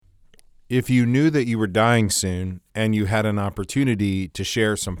If you knew that you were dying soon and you had an opportunity to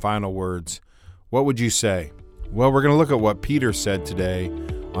share some final words, what would you say? Well, we're going to look at what Peter said today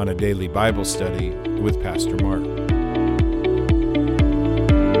on a daily Bible study with Pastor Mark.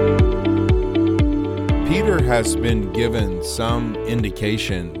 Peter has been given some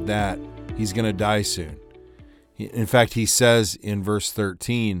indication that he's going to die soon. In fact, he says in verse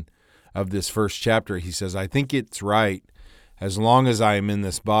 13 of this first chapter, he says, I think it's right, as long as I am in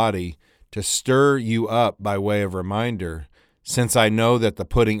this body, to stir you up by way of reminder, since I know that the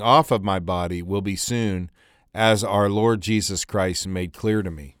putting off of my body will be soon, as our Lord Jesus Christ made clear to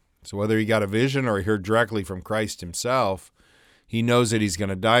me. So whether he got a vision or he heard directly from Christ himself, he knows that he's going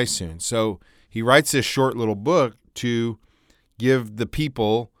to die soon. So he writes this short little book to give the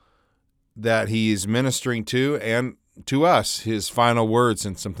people that he is ministering to and to us his final words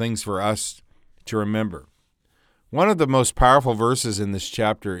and some things for us to remember. One of the most powerful verses in this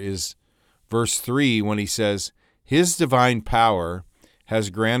chapter is verse 3, when he says, His divine power has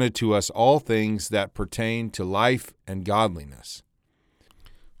granted to us all things that pertain to life and godliness.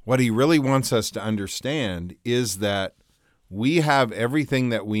 What he really wants us to understand is that we have everything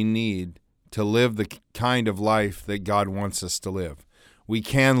that we need to live the kind of life that God wants us to live. We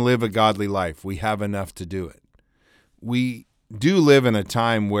can live a godly life. We have enough to do it. We do live in a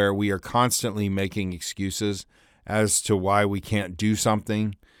time where we are constantly making excuses as to why we can't do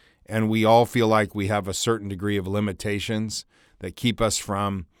something, and we all feel like we have a certain degree of limitations that keep us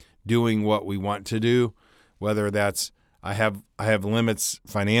from doing what we want to do, whether that's I have limits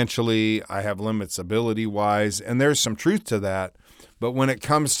financially, I have limits ability-wise, and there's some truth to that. But when it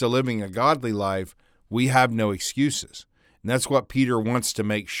comes to living a godly life, we have no excuses. And that's what Peter wants to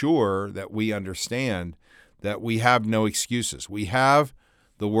make sure that we understand, that we have no excuses. We have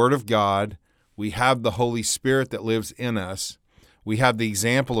the Word of God. We have the Holy Spirit that lives in us. We have the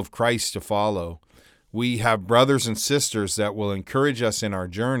example of Christ to follow. We have brothers and sisters that will encourage us in our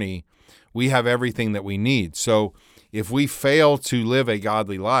journey. We have everything that we need. So if we fail to live a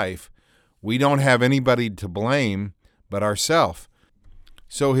godly life, we don't have anybody to blame but ourselves.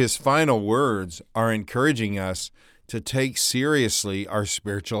 So his final words are encouraging us to take seriously our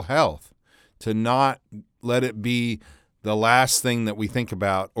spiritual health, to not let it be the last thing that we think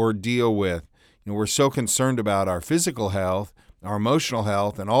about or deal with. You know, we're so concerned about our physical health, our emotional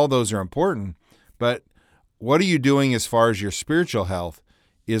health, and all those are important. But what are you doing as far as your spiritual health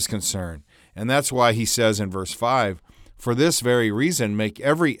is concerned? And that's why he says in verse 5, for this very reason, make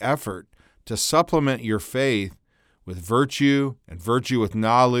every effort to supplement your faith with virtue, and virtue with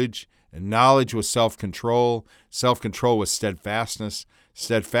knowledge, and knowledge with self-control, self-control with steadfastness,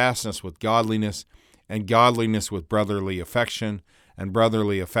 steadfastness with godliness, and godliness with brotherly affection, and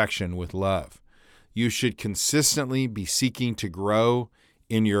brotherly affection with love. You should consistently be seeking to grow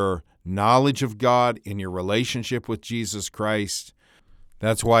in your knowledge of God, in your relationship with Jesus Christ.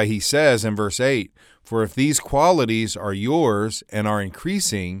 That's why he says in verse 8, for if these qualities are yours and are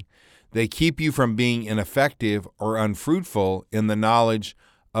increasing, they keep you from being ineffective or unfruitful in the knowledge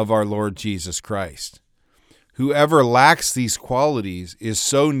of our Lord Jesus Christ. Whoever lacks these qualities is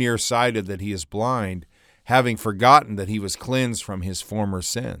so nearsighted that he is blind, having forgotten that he was cleansed from his former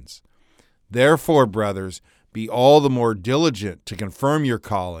sins. Therefore, brothers, be all the more diligent to confirm your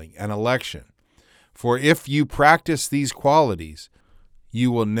calling and election. For if you practice these qualities,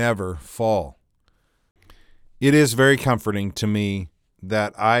 you will never fall. It is very comforting to me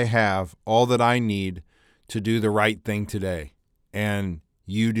that I have all that I need to do the right thing today, and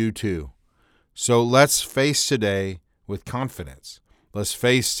you do too. So let's face today with confidence. Let's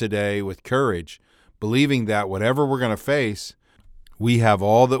face today with courage, believing that whatever we're going to face, we have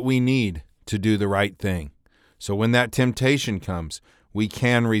all that we need to do the right thing. So when that temptation comes, we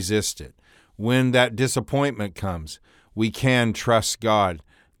can resist it. When that disappointment comes, we can trust God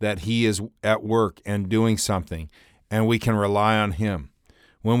that he is at work and doing something, and we can rely on him.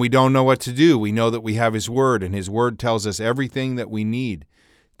 When we don't know what to do, we know that we have his word, and his word tells us everything that we need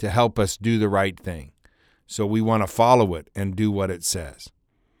to help us do the right thing. So we want to follow it and do what it says.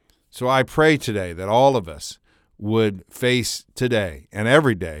 So I pray today that all of us would face today and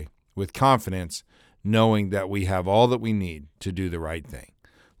every day with confidence, knowing that we have all that we need to do the right thing.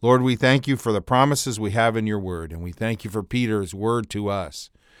 Lord, we thank you for the promises we have in your word, and we thank you for Peter's word to us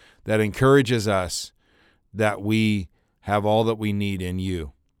that encourages us that we have all that we need in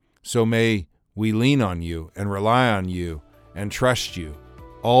you. So may we lean on you and rely on you and trust you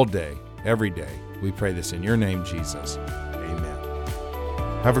all day, every day. We pray this in your name, Jesus. Amen.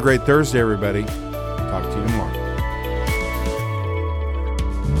 Have a great Thursday, everybody. Talk to you tomorrow.